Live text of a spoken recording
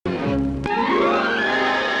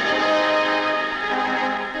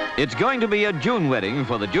It's going to be a June wedding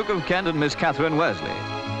for the Duke of Kent and Miss Katharine Worsley.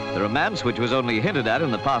 The romance, which was only hinted at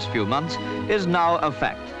in the past few months, is now a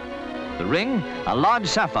fact. The ring, a large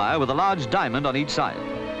sapphire with a large diamond on each side.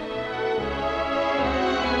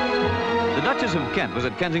 The Duchess of Kent was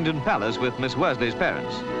at Kensington Palace with Miss Worsley's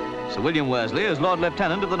parents. Sir William Worsley is Lord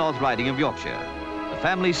Lieutenant of the North Riding of Yorkshire. The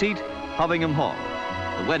family seat, Hovingham Hall.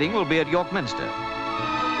 The wedding will be at York Minster.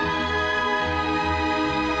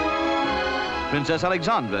 Princess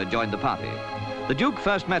Alexandra joined the party. The Duke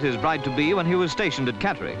first met his bride-to-be when he was stationed at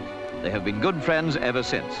Catterick. They have been good friends ever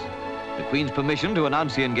since. The Queen's permission to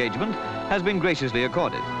announce the engagement has been graciously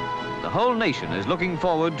accorded. The whole nation is looking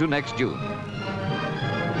forward to next June.